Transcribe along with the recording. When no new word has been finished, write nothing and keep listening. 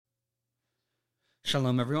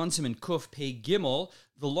Shalom, everyone. Siman Kuf Pei Gimel.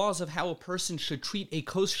 The laws of how a person should treat a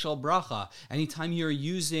Kos Shel Bracha. Anytime you're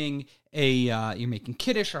using you're making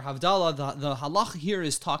Kiddush or Havdalah, the halacha here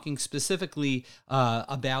is talking specifically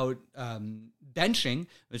about benching,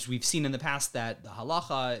 which we've seen in the past that the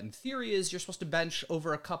halacha in theory is you're supposed to bench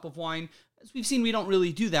over a cup of wine. As we've seen, we don't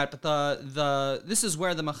really do that, but this is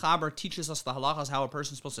where the Mechaber teaches us the halachas, how a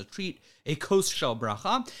person's supposed to treat a Kos Shel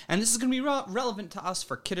Bracha, and this is going to be relevant to us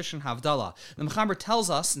for Kiddush and Havdalah. The Mechaber tells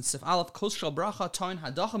us in Sif Aleph, Kos Shel Bracha, Toin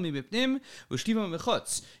Hadacha Mibipnim, Ushtiva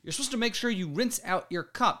Mechutz. You're supposed to make sure you rinse out your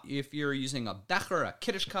cup. If you're using a becher, a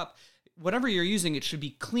Kiddush cup, whatever you're using, it should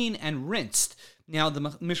be clean and rinsed. Now,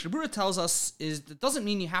 the Mishnah Berurah tells us that doesn't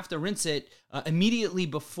mean you have to rinse it immediately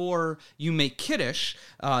before you make Kiddush.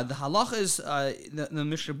 The halacha is, the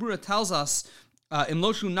Mishnah Berurah tells us, Im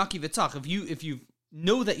Loshu Naki V'tzach, if you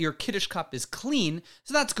know that your Kiddush cup is clean,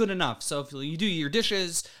 so that's good enough. So if you do your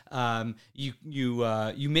dishes,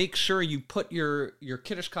 you make sure you put your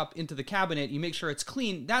Kiddush cup into the cabinet, you make sure it's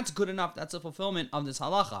clean, that's good enough, that's a fulfillment of this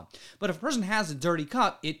halacha. But if a person has a dirty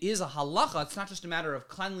cup, it is a halacha, it's not just a matter of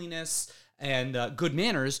cleanliness and good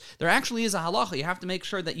manners. There actually is a halacha. You have to make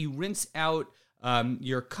sure that you rinse out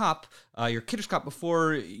your cup, your Kiddush cup,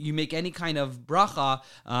 before you make any kind of bracha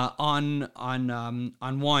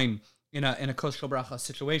on wine in a Kos Shel Bracha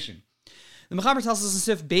situation. The Mechaber tells us in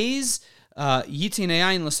Sif Beis,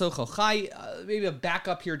 Yitzineyayin L'sochel Chai. Maybe a back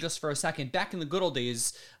up here just for a second. Back in the good old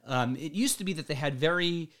days, it used to be that they had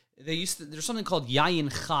there's something called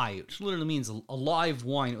Yayin Chai, which literally means a live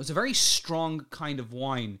wine. It was a very strong kind of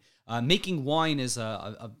wine. Making wine is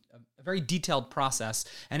a very detailed process,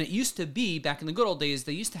 and it used to be, back in the good old days,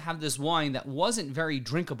 they used to have this wine that wasn't very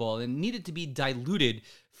drinkable and needed to be diluted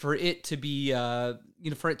for it to be,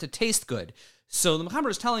 for it to taste good. So the Mechaber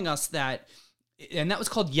is telling us that, and that was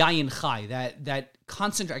called Yayin Chai, that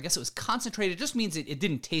concentrate, I guess it was concentrated, it just means it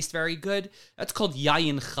didn't taste very good. That's called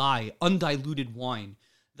Yayin Chai, undiluted wine.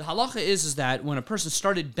 The halacha is that when a person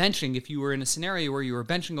started benching, if you were in a scenario where you were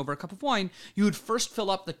benching over a cup of wine, you would first fill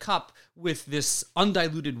up the cup with this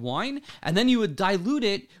undiluted wine, and then you would dilute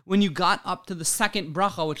it when you got up to the second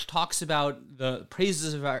bracha, which talks about the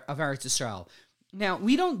praises of Eretz Yisrael. Now,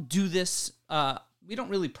 we don't do this, we don't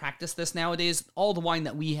really practice this nowadays. All the wine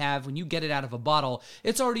that we have, when you get it out of a bottle,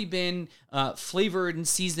 it's already been flavored and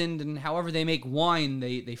seasoned, and however they make wine,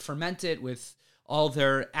 they ferment it with all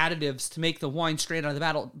their additives to make the wine straight out of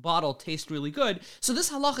the bottle taste really good. So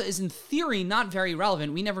this halacha is in theory not very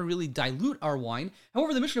relevant. We never really dilute our wine.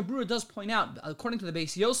 However, the Mishnah Berurah does point out, according to the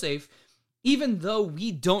Beis Yosef, even though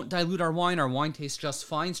we don't dilute our wine tastes just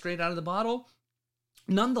fine straight out of the bottle.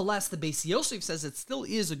 Nonetheless, the Beis Yosef says it still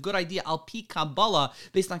is a good idea, al pi Kabbalah,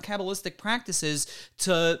 based on Kabbalistic practices,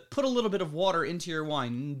 to put a little bit of water into your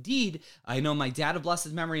wine. Indeed, I know my dad of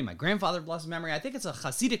blessed memory, my grandfather of blessed memory, I think it's a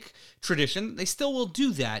Hasidic tradition, they still will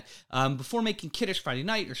do that. Before making Kiddush Friday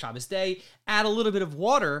night or Shabbos day, add a little bit of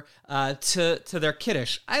water to their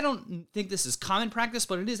Kiddush. I don't think this is common practice,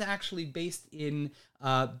 but it is actually based in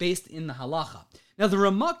the halacha. Now, the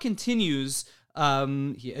Ramah continues.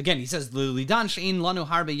 He says, "Lidan she'in lanu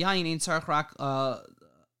harbe yayin ein tzarich rak."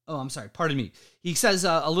 Pardon me. He says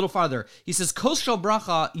a little farther. He says, "Kos Shel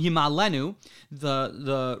Bracha yimalenu."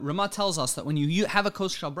 The Ramah tells us that when you have a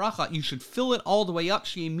Kos Shel Bracha, you should fill it all the way up.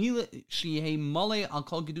 Shehei male al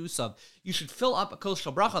kol gedusav. You should fill up a Kos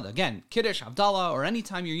Shel Bracha. Again, Kiddush, Havdalah, or any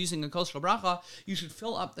time you're using a Kos Shel Bracha, you should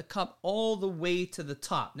fill up the cup all the way to the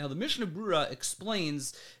top. Now, the Mishnah Berurah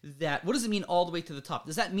explains that. What does it mean all the way to the top?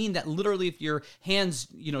 Does that mean that literally, if your hands,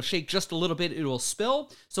 shake just a little bit, it will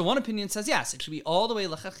spill? So one opinion says yes, it should be all the way.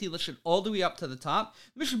 L'chachila should all the way up to the top.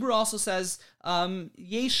 Mishnah Berurah also says it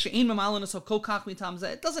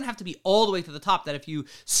doesn't have to be all the way to the top, that if you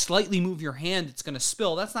slightly move your hand, it's going to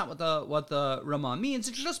spill. That's not what the Ramah means.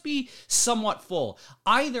 It should just be somewhat full.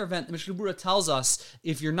 Either event, the Mishnah Berurah tells us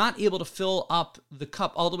if you're not able to fill up the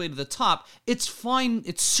cup all the way to the top, it's fine.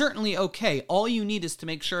 It's certainly okay. All you need is to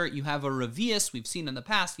make sure you have a revius. We've seen in the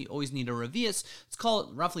past, you always need a revius. Let's call it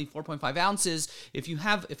roughly 4.5 ounces. If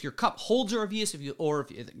your cup holds a revius, if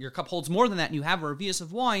your cup holds more than that and you have a revius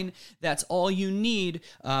of wine, that's all you need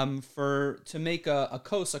to make a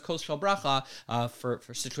Kos Shel Bracha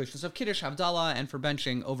for situations of Kiddush, Havdalah, and for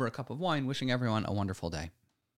benching over a cup of wine. Wishing everyone a wonderful day.